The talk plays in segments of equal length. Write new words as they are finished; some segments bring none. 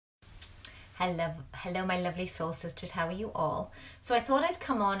Hello my lovely soul sisters, how are you all? So I thought I'd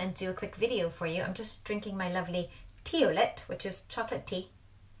come on and do a quick video for you. I'm just drinking my lovely teolit, which is chocolate tea.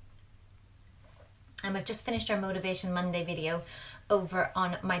 And we've just finished our Motivation Monday video over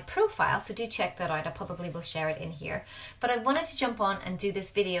on my profile, so do check that out. I probably will share it in here. But I wanted to jump on and do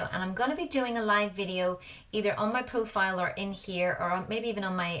this video, and I'm going to be doing a live video either on my profile or in here, or maybe even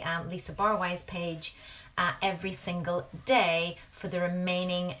on my Lisa Barwise page every single day for the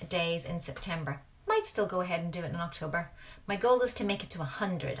remaining days in September. Might still go ahead and do it in October. My goal is to make it to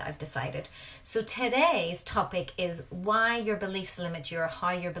 100, I've decided. So today's topic is why your beliefs limit you, or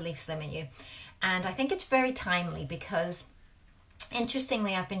how your beliefs limit you. And I think it's very timely because,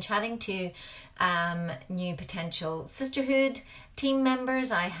 interestingly, I've been chatting to new potential sisterhood team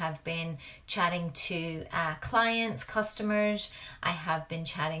members. I have been chatting to clients, customers. I have been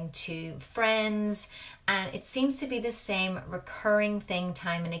chatting to friends. And it seems to be the same recurring thing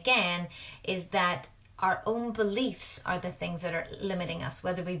time and again, is that our own beliefs are the things that are limiting us,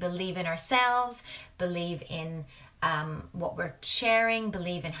 whether we believe in ourselves, believe in what we're sharing,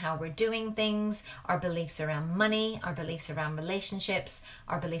 believe in how we're doing things, our beliefs around money, our beliefs around relationships,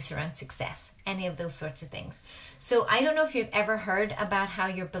 our beliefs around success, any of those sorts of things. So I don't know if you've ever heard about how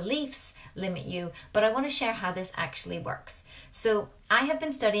your beliefs limit you, but I want to share how this actually works. So I have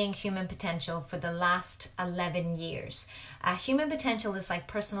been studying human potential for the last 11 years. Human potential is like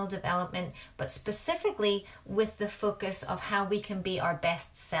personal development, but specifically with the focus of how we can be our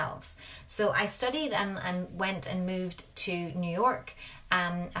best selves. So I studied and went and moved to New York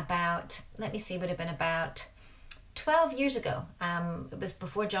about, let me see, would have been about 12 years ago. It was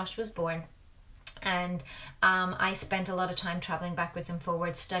before Josh was born. And I spent a lot of time traveling backwards and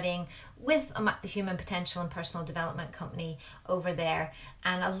forwards studying with the Human Potential and Personal Development Company over there.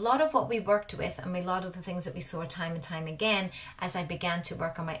 And a lot of what we worked with, and a lot of the things that we saw time and time again as I began to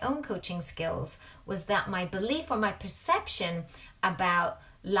work on my own coaching skills, was that my belief or my perception about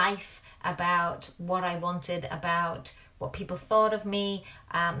life, about what I wanted, about what people thought of me,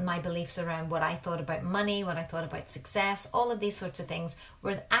 my beliefs around what I thought about money, what I thought about success, all of these sorts of things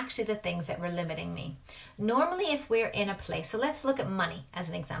were actually the things that were limiting me. Normally, if we're in a place, so let's look at money as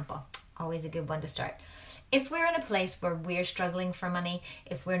an example, always a good one to start. If we're in a place where we're struggling for money,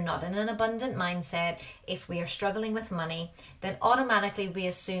 if we're not in an abundant mindset, if we are struggling with money, then automatically we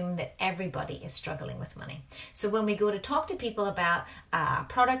assume that everybody is struggling with money. So when we go to talk to people about a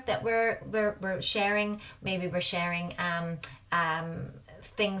product that we're sharing, maybe we're sharing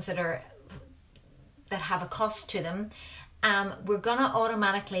things that have a cost to them, we're gonna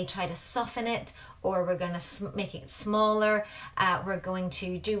automatically try to soften it, or we're going to make it smaller. We're going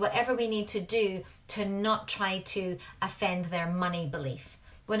to do whatever we need to do to not try to offend their money belief,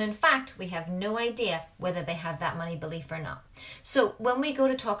 when in fact we have no idea whether they have that money belief or not. So when we go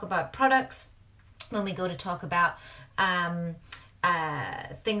to talk about products, when we go to talk about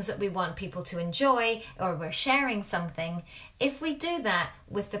things that we want people to enjoy, or we're sharing something, if we do that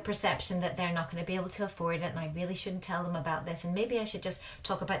with the perception that they're not going to be able to afford it, and I really shouldn't tell them about this, and maybe I should just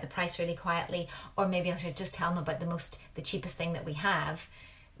talk about the price really quietly, or maybe I should just tell them about the cheapest thing that we have,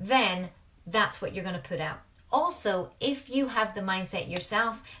 then that's what you're going to put out. Also, if you have the mindset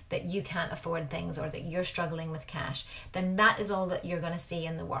yourself that you can't afford things, or that you're struggling with cash, then that is all that you're going to see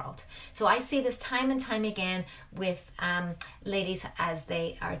in the world. So I see this time and time again with ladies as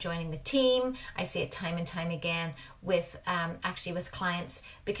they are joining the team. I see it time and time again with actually with clients,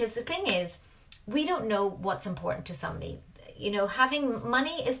 because the thing is, we don't know what's important to somebody. You know, having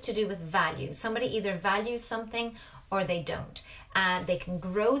money is to do with value. Somebody either values something or they don't. They can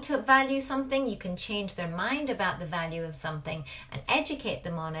grow to value something. You can change their mind about the value of something and educate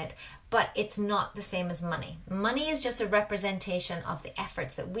them on it, but it's not the same as money. Money is just a representation of the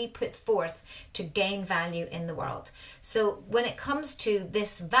efforts that we put forth to gain value in the world. So when it comes to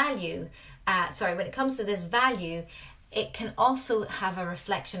this value, it can also have a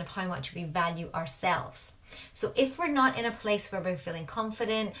reflection of how much we value ourselves. So if we're not in a place where we're feeling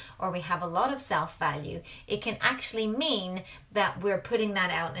confident, or we have a lot of self-value, it can actually mean that we're putting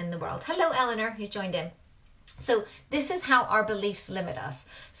that out in the world. Hello, Eleanor, who's joined in. So this is how our beliefs limit us.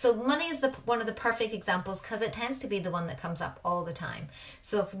 So money is one of the perfect examples, because it tends to be the one that comes up all the time.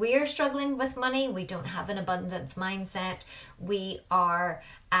 So if we're struggling with money, we don't have an abundance mindset, we are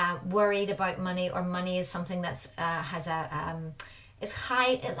worried about money, or money is something that's is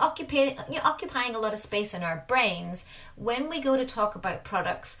occupying a lot of space in our brains. When we go to talk about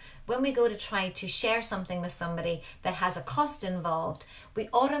products, when we go to try to share something with somebody that has a cost involved, we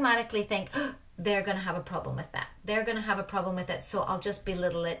automatically think, oh, they're going to have a problem with that. They're going to have a problem with it, so I'll just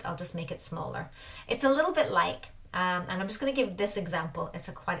belittle it. I'll just make it smaller. It's a little bit like and I'm just going to give this example. It's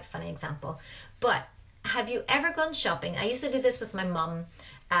a quite funny example. But have you ever gone shopping? I used to do this with my mum.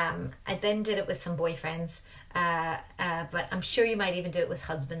 I then did it with some boyfriends, but I'm sure you might even do it with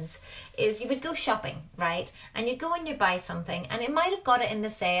husbands, is you would go shopping, right? And you'd go and you buy something, and it might have got it in the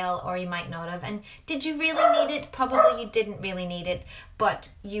sale, or you might not have. And did you really need it? Probably you didn't really need it, but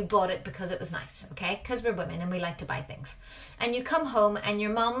you bought it because it was nice, okay? Because we're women and we like to buy things. And you come home and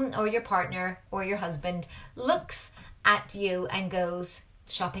your mum or your partner or your husband looks at you and goes,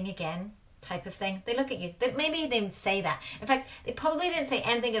 shopping again? Type of thing. They look at you. Maybe they didn't say that. In fact, they probably didn't say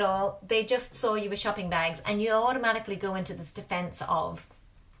anything at all. They just saw you with shopping bags, and you automatically go into this defense of,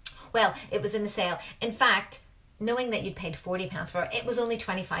 well, it was in the sale. In fact, knowing that you'd paid £40 for it, it was only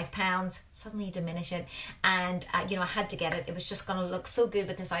 £25. Suddenly you diminish it, and I had to get it. It was just going to look so good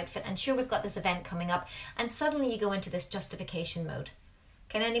with this outfit, and sure, we've got this event coming up, and suddenly you go into this justification mode.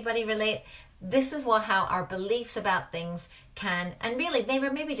 Can anybody relate? This is how our beliefs about things can, and really they were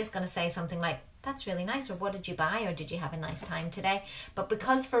maybe just going to say something like, that's really nice, or what did you buy, or did you have a nice time today? But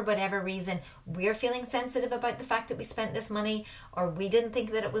because for whatever reason we're feeling sensitive about the fact that we spent this money, or we didn't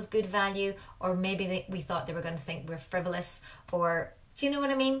think that it was good value, or maybe we thought they were going to think we're frivolous, or do you know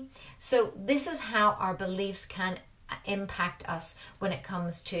what I mean? So this is how our beliefs can impact us when it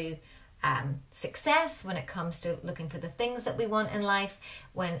comes to success, when it comes to looking for the things that we want in life,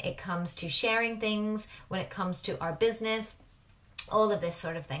 when it comes to sharing things, when it comes to our business, all of this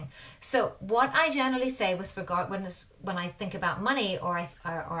sort of thing. So what I generally say with regard when I think about money, or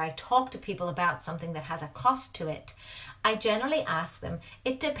I talk to people about something that has a cost to it, I generally ask them,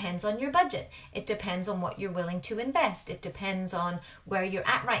 it depends on your budget. It depends on what you're willing to invest. It depends on where you're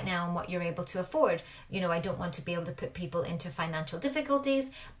at right now and what you're able to afford. I don't want to be able to put people into financial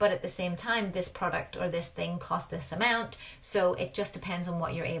difficulties, but at the same time, this product or this thing costs this amount. So it just depends on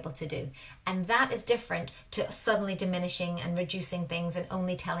what you're able to do. And that is different to suddenly diminishing and reducing things and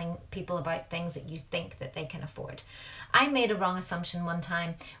only telling people about things that you think that they can afford. I made a wrong assumption one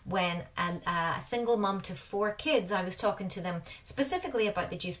time when a single mom to 4 kids, I was talking to them specifically about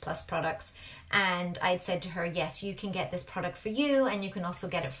the Juice Plus products, and I'd said to her, yes, you can get this product for you, and you can also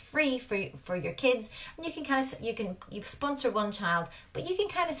get it free for your kids, and you sponsor one child, but you can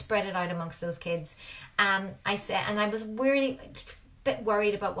kind of spread it out amongst those kids. I said, and I was really bit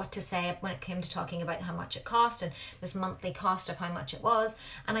worried about what to say when it came to talking about how much it cost and this monthly cost of how much it was.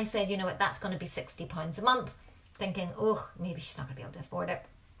 And I said, you know what, that's going to be £60 a month. Thinking, oh, maybe she's not going to be able to afford it.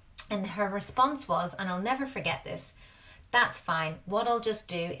 And her response was, and I'll never forget this, that's fine. What I'll just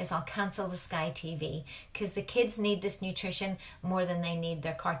do is I'll cancel the Sky TV, because the kids need this nutrition more than they need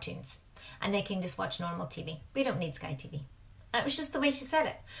their cartoons. And they can just watch normal TV. We don't need Sky TV. And it was just the way she said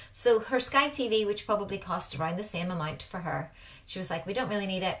it. So her Sky TV, which probably cost around the same amount for her, she was like, we don't really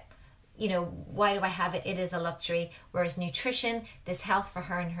need it. Why do I have it? It is a luxury. Whereas nutrition, this health for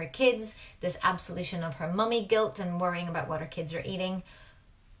her and her kids, this absolution of her mummy guilt and worrying about what her kids are eating.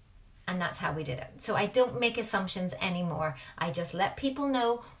 And that's how we did it. So I don't make assumptions anymore. I just let people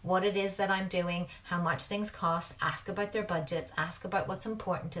know what it is that I'm doing, how much things cost, ask about their budgets, ask about what's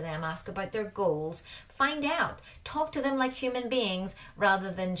important to them, ask about their goals, find out, talk to them like human beings rather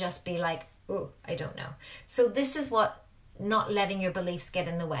than just be like, oh, I don't know. So this is what not letting your beliefs get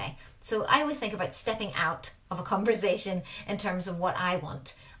in the way. So I always think about stepping out of a conversation in terms of what I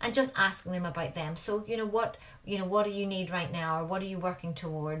want and just asking them about them. So, what do you need right now, or what are you working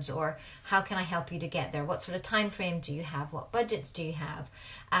towards, or how can I help you to get there? What sort of time frame do you have? What budgets do you have?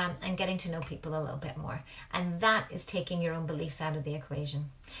 And getting to know people a little bit more. And that is taking your own beliefs out of the equation.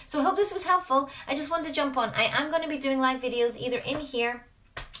 So I hope this was helpful. I just wanted to jump on. I am going to be doing live videos either in here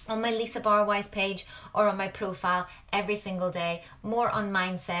on my Lisa Barwise page or on my profile every single day, more on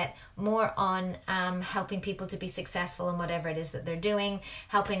mindset, more on helping people to be successful in whatever it is that they're doing,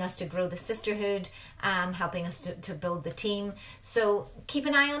 helping us to grow the sisterhood, helping us to build the team. So keep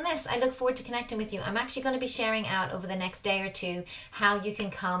an eye on this. I look forward to connecting with you. I'm actually going to be sharing out over the next day or two how you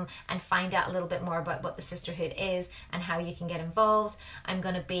can come and find out a little bit more about what the sisterhood is and how you can get involved. I'm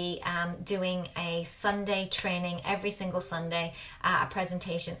going to be doing a Sunday training every single Sunday, a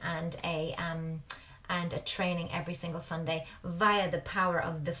presentation and a training every single Sunday via the power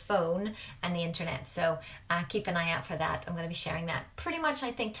of the phone and the internet. So keep an eye out for that. I'm going to be sharing that pretty much,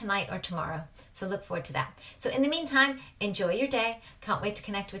 I think, tonight or tomorrow. So look forward to that. So in the meantime, enjoy your day. Can't wait to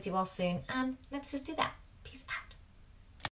connect with you all soon. And let's just do that.